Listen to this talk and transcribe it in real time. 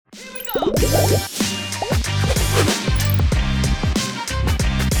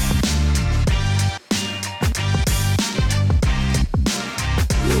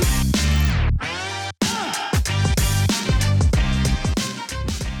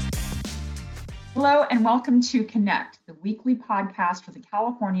Hello and welcome to Connect, the weekly podcast for the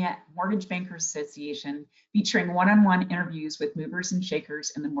California Mortgage Bankers Association, featuring one-on-one interviews with movers and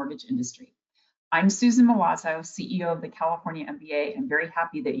shakers in the mortgage industry. I'm Susan Milazzo, CEO of the California MBA, and very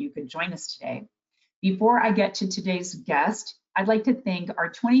happy that you could join us today. Before I get to today's guest, I'd like to thank our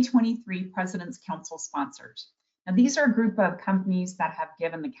 2023 President's Council sponsors. Now, these are a group of companies that have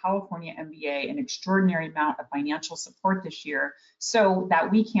given the California MBA an extraordinary amount of financial support this year so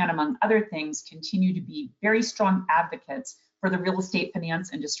that we can, among other things, continue to be very strong advocates for the real estate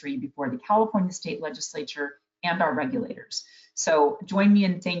finance industry before the California State Legislature and our regulators. So join me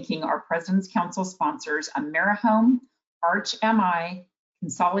in thanking our President's Council sponsors, AmeriHome, Arch MI,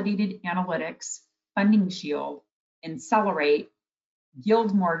 Consolidated Analytics, Funding Shield, Accelerate,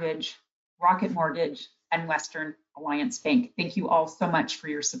 Guild Mortgage, Rocket Mortgage, and Western Alliance Bank. Thank you all so much for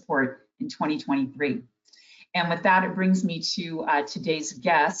your support in 2023. And with that, it brings me to today's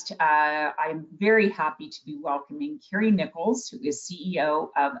guest. I'm very happy to be welcoming Carrie Nikols, who is CEO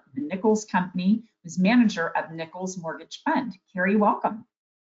of the Nikols Company, who's manager of Nikols Mortgage Fund. Carrie, welcome.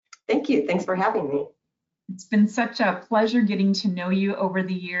 Thank you. Thanks for having me. It's been such a pleasure getting to know you over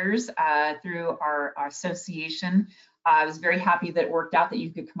the years through our association. I was very happy that it worked out that you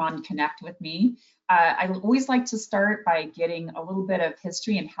could come on and connect with me. I always like to start by getting a little bit of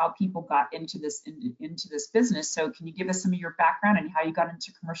history and how people got into this business. So can you give us some of your background and how you got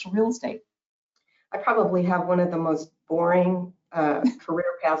into commercial real estate? I probably have one of the most boring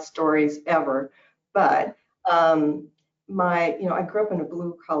career path stories ever, but I grew up in a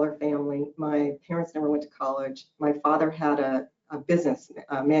blue collar family. My parents never went to college. My father had a business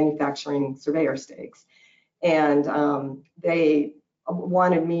manufacturing surveyor stakes, and they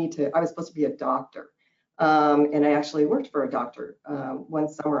wanted me to, I was supposed to be a doctor. And I actually worked for a doctor. One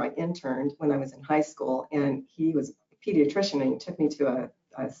summer I interned when I was in high school, and he was a pediatrician, and he took me to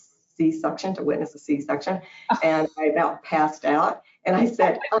a C-section, to witness a C-section, and I about passed out. And I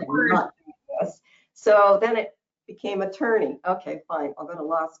said, I'm not doing this. So then it became attorney. Okay, fine, I'll go to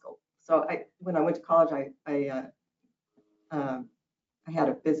law school. So when I went to college, I had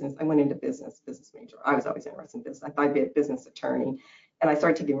a business. I went into business major. I was always interested in business. I thought I'd be a business attorney. And I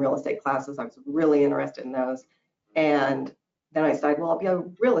started taking real estate classes. I was really interested in those. And then I decided, well, I'll be a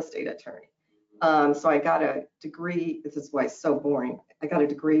real estate attorney. So I got a degree. This is why it's so boring. I got a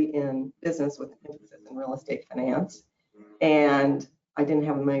degree in business with an emphasis in real estate finance. And I didn't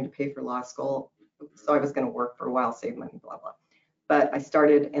have the money to pay for law school. So I was going to work for a while, save money, blah, blah. But I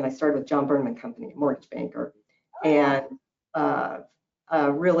started with John Burnham Company, a mortgage banker. And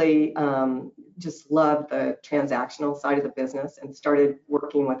really just loved the transactional side of the business, and started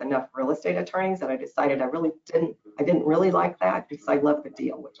working with enough real estate attorneys that I decided I didn't really like that, because I love the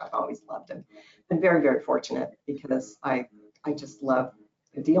deal, which I've always loved, and been very, very fortunate because I just love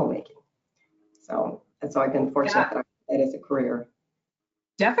the deal making. So I've been fortunate that I did that as a career.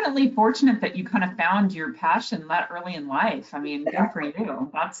 Definitely fortunate that you kind of found your passion that early in life. I mean, good for you.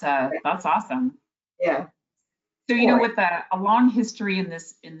 That's awesome. Yeah. So, with a long history in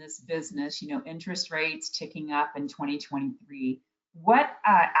this business, interest rates ticking up in 2023, what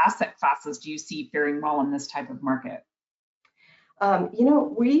asset classes do you see faring well in this type of market? Well,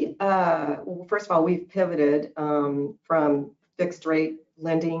 first of all, we've pivoted from fixed rate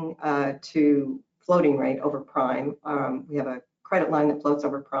lending to floating rate over prime. We have a credit line that floats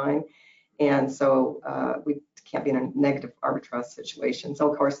over prime, and so we can't be in a negative arbitrage situation. So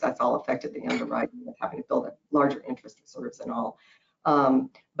of course that's all affected the underwriting with having to build a larger interest reserves and all.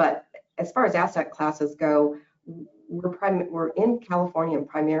 But as far as asset classes go, we're in California and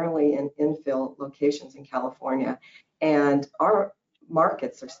primarily in infill locations in California, and our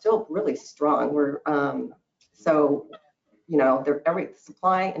markets are still really strong. We're every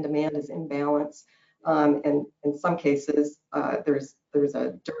supply and demand is in balance, and in some cases there's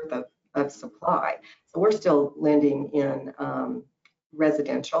a dearth of supply. So we're still lending in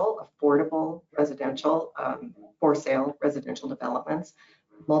residential, affordable residential, for sale residential developments,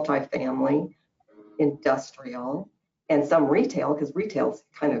 multifamily, industrial, and some retail, because retail's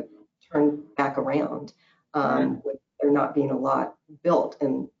kind of turned back around with there not being a lot built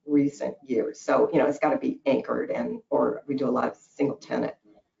in recent years. So, it's got to be anchored, or we do a lot of single tenant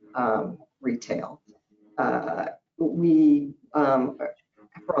retail. We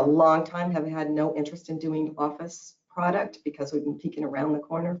for a long time have had no interest in doing office product because we've been peeking around the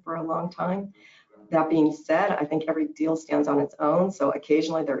corner for a long time. That being said, I think every deal stands on its own. So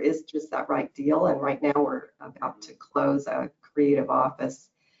occasionally there is just that right deal. And right now we're about to close a creative office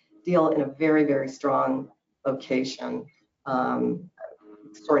deal in a very, very strong location,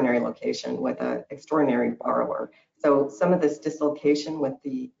 extraordinary location with an extraordinary borrower. So some of this dislocation with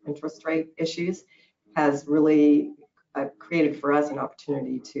the interest rate issues has really created for us an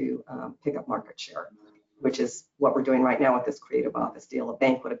opportunity to pick up market share, which is what we're doing right now with this creative office deal. A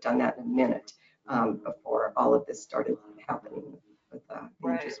bank would have done that in a minute before all of this started happening with the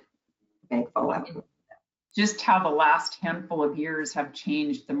Right. bank fallout. Just how the last handful of years have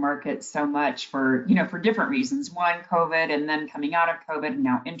changed the market so much for, for different reasons. One, COVID, and then coming out of COVID, and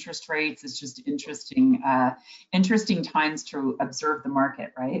now interest rates. It's just interesting times to observe the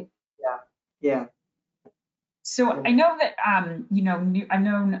market, right? Yeah, yeah. So I know that, I've known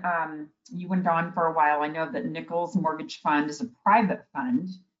you and Dawn for a while. I know that Nikols Mortgage Fund is a private fund.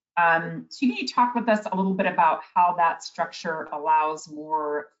 So can you talk with us a little bit about how that structure allows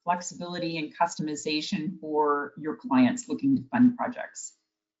more flexibility and customization for your clients looking to fund projects?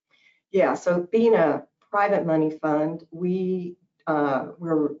 Yeah, so being a private money fund, we're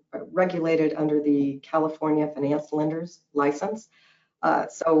regulated under the California Finance Lenders license.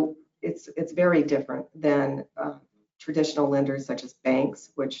 So it's very different than traditional lenders such as banks,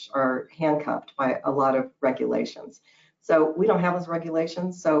 which are handcuffed by a lot of regulations. So we don't have those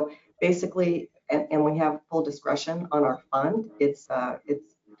regulations. So basically, and we have full discretion on our fund. It's Dawn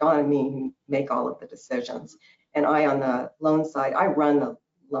and me who make all of the decisions. And I, on the loan side, I run the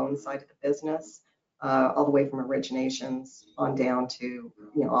loan side of the business, all the way from originations on down to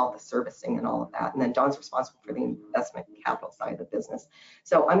all the servicing and all of that. And then Dawn's responsible for the investment capital side of the business.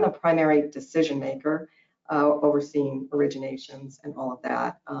 So I'm the primary decision maker, overseeing originations and all of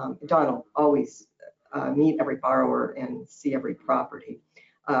that. Dawn will always meet every borrower and see every property.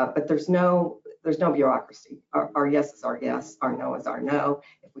 But there's no bureaucracy. Our yes is our yes, our no is our no.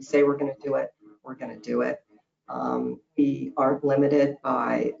 If we say we're going to do it, we're going to do it. We aren't limited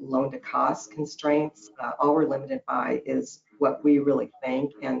by loan to cost constraints. All we're limited by is what we really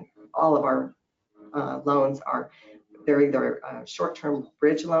think, and all of our loans they're either short-term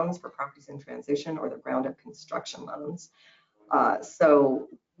bridge loans for properties in transition, or the ground-up construction loans. So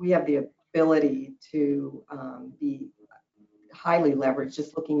we have the ability to be highly leveraged,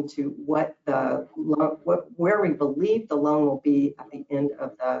 just looking to where we believe the loan will be at the end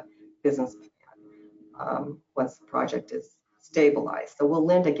of the business plan, once the project is stabilized. So we'll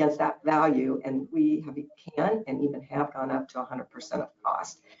lend against that value, and we can and even have gone up to 100% of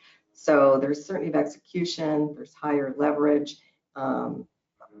cost. So there's certainty of execution, there's higher leverage, all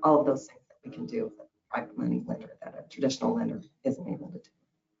of those things that we can do with a private money lender that a traditional lender isn't able to do.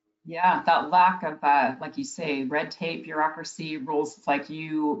 Yeah, that lack of, like you say, red tape, bureaucracy, rules. It's like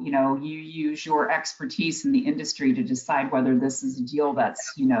you use your expertise in the industry to decide whether this is a deal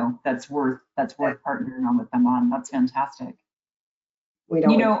that's worth partnering on with them on. That's fantastic.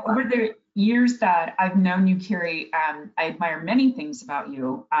 Over the years that I've known you, Carrie, I admire many things about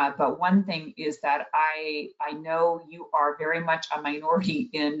you, but one thing is that I know you are very much a minority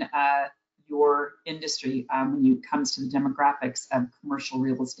in your industry when it comes to the demographics of commercial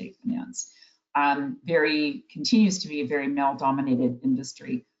real estate finance. Continues to be a very male-dominated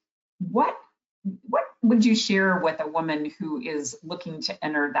industry. What would you share with a woman who is looking to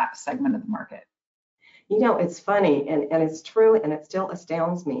enter that segment of the market? It's funny, and it's true, and it still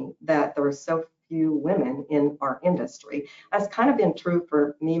astounds me that there are so few women in our industry. That's kind of been true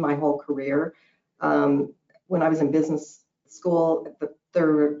for me my whole career. When I was in business school,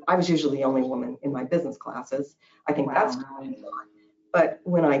 I was usually the only woman in my business classes. I think that's really odd. But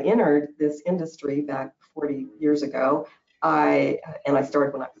when I entered this industry back 40 years ago, I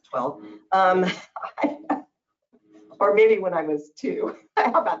started when I was 12, or maybe when I was 2.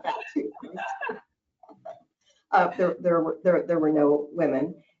 How about that too? There were no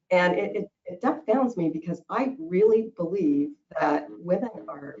women, and it dumbfounds me, because I really believe that women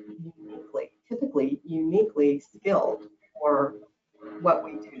are typically uniquely skilled for what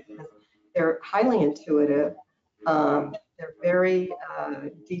we do. They're highly intuitive, they're very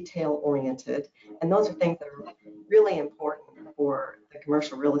detail oriented, and those are things that are really important for the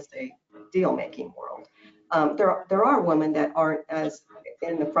commercial real estate deal making world. There are women that aren't as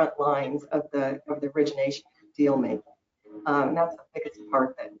in the front lines of the origination deal making. And that's the biggest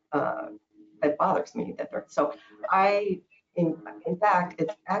part that bothers me. In fact,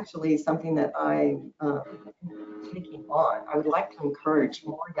 it's actually something that I'm taking on. I would like to encourage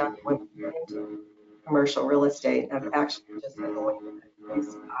more young women into commercial real estate. And I've actually just been going to the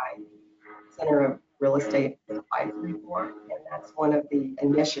UCI Center of Real Estate Advisory Board, and that's one of the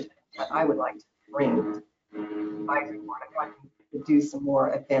initiatives that I would like to bring advisory board. I can do some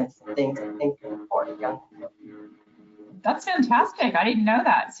more events and things I think are important young people. That's fantastic. I didn't know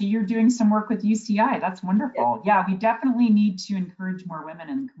that. So you're doing some work with UCI. That's wonderful. Yeah, we definitely need to encourage more women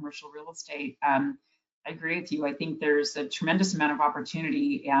in commercial real estate. I agree with you. I think there's a tremendous amount of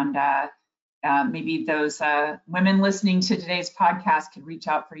opportunity, and maybe those women listening to today's podcast could reach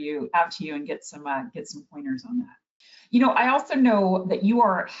out to you and get some pointers on that. You know, I also know that you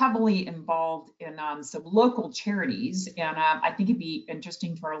are heavily involved in some local charities, and I think it'd be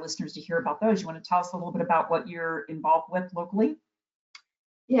interesting for our listeners to hear about those. You want to tell us a little bit about what you're involved with locally?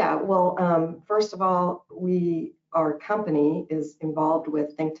 Yeah, well, first of all, our company is involved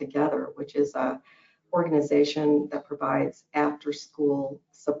with Think Together, which is a organization that provides after-school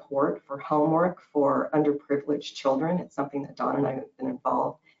support for homework for underprivileged children. It's something that Dawn and I have been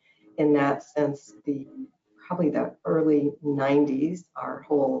involved in that since probably the early 90s. Our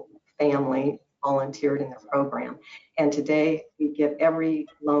whole family volunteered in the program. And today we give every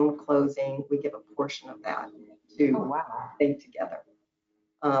loan closing, we give a portion of that to Think Together.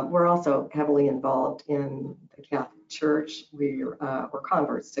 We're also heavily involved in the Catholic Church. We're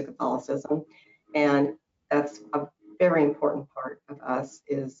converts to Catholicism, and that's a very important part of us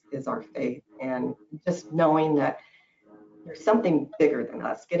is our faith, and just knowing that there's something bigger than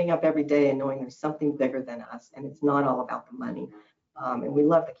us, getting up every day and knowing there's something bigger than us, and it's not all about the money. And we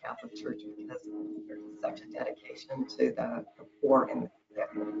love the Catholic Church because there's such a dedication to the poor and the sick.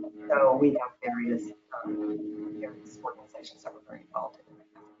 So we have various organizations that we're very involved in.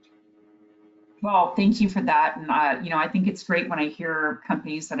 Well, thank you for that. And I think it's great when I hear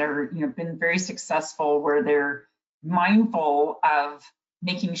companies that are, been very successful where they're mindful of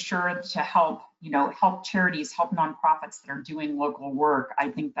making sure to help charities, help nonprofits that are doing local work. I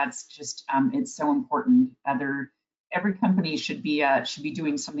think that's just it's so important. Every company should be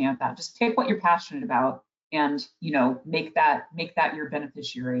doing something like that. Just pick what you're passionate about and make that your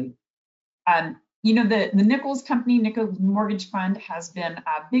beneficiary. The Nikols company, Nikols Mortgage Fund, has been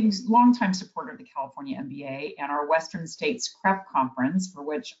a big, longtime supporter of the California MBA and our Western States CREF conference, for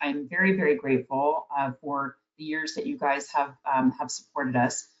which I'm very, very grateful for the years that you guys have supported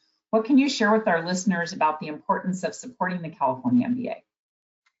us. What can you share with our listeners about the importance of supporting the California MBA?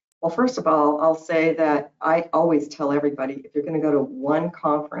 Well, first of all, I'll say that I always tell everybody, if you're going to go to one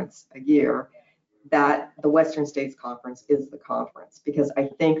conference a year, that the Western States Conference is the conference, because I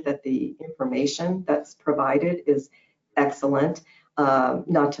think that the information that's provided is excellent,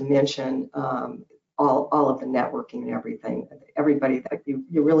 not to mention all of the networking and everything. Everybody that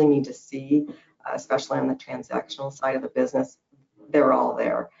you really need to see, especially on the transactional side of the business, they're all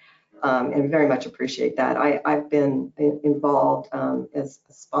there. And very much appreciate that. I've been involved as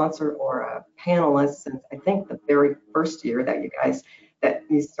a sponsor or a panelist since I think the very first year that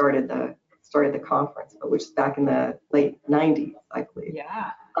you started the conference, but which is back in the late 90s, I believe.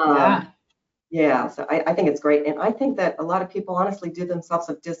 Yeah. So I think it's great. And I think that a lot of people honestly do themselves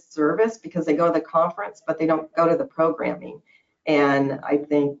a disservice because they go to the conference, but they don't go to the programming. And I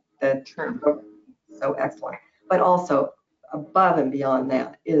think that is so excellent. But also above and beyond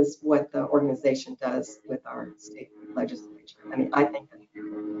that is what the organization does with our state legislature. I mean, I think that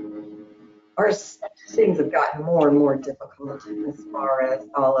our things have gotten more and more difficult as far as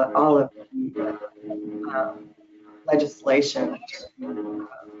all of the legislation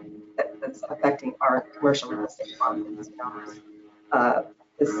that's affecting our commercial real estate markets.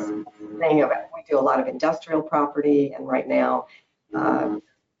 This thing of we do a lot of industrial property, and right now,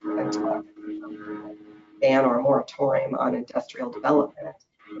 ban or a moratorium on industrial development.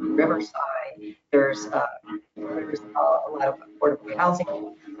 In Riverside, there's a lot of affordable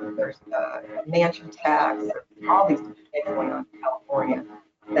housing. There's mansion tax. There's all these things going on in California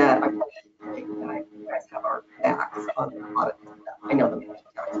that I really think that you guys have our backs on a lot of this stuff. I know the mansion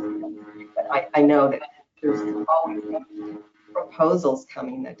tax, but I know that there's always proposals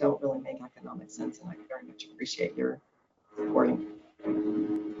coming that don't really make economic sense, and I very much appreciate your supporting.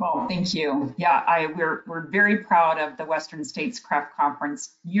 Well, thank you. Yeah, we're very proud of the Western States CREF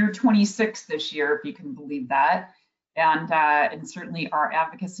Conference, year 26 this year, if you can believe that. And certainly our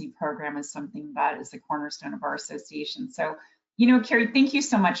advocacy program is something that is the cornerstone of our association. So, Carrie, thank you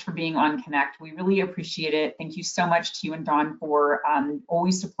so much for being on Connect. We really appreciate it. Thank you so much to you and Dawn for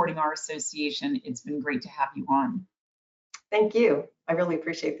always supporting our association. It's been great to have you on. Thank you. I really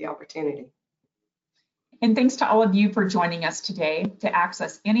appreciate the opportunity. And thanks to all of you for joining us today. To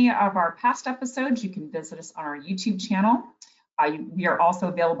access any of our past episodes, you can visit us on our YouTube channel. We are also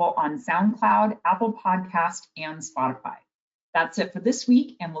available on SoundCloud, Apple Podcast, and Spotify. That's it for this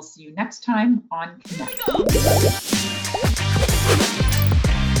week, and we'll see you next time on Connect.